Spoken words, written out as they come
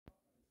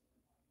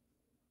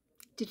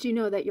Did you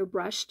know that your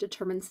brush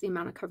determines the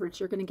amount of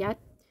coverage you're going to get?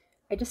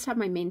 I just have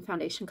my main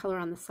foundation color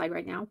on the side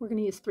right now. We're going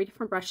to use 3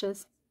 different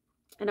brushes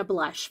and a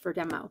blush for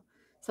demo.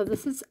 So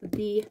this is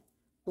the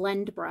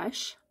blend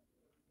brush.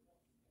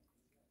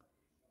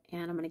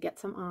 And I'm going to get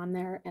some on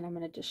there, and I'm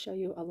going to just show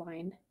you a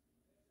line,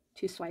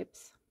 2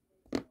 swipes.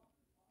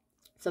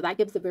 So that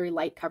gives a very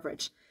light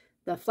coverage.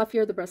 The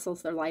fluffier the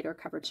bristles, the lighter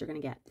coverage you're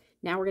going to get.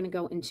 Now we're going to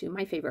go into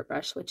my favorite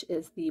brush, which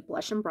is the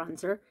blush and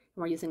bronzer. And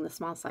we're using the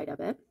small side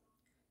of it.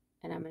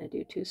 And I'm going to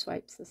do 2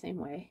 swipes the same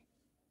way.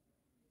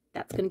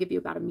 That's going to give you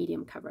about a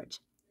medium coverage.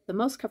 The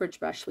most coverage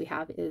brush we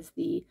have is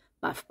the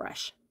buff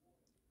brush.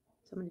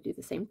 So I'm going to do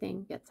the same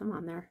thing, get some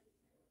on there.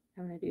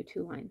 I'm going to do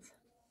 2 lines.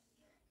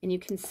 And you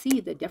can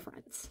see the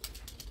difference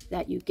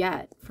that you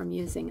get from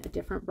using a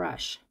different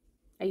brush.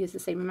 I use the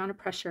same amount of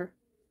pressure,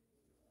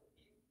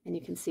 and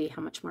you can see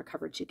how much more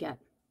coverage you get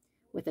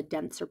with a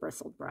denser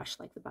bristled brush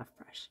like the buff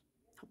brush.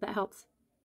 Hope that helps.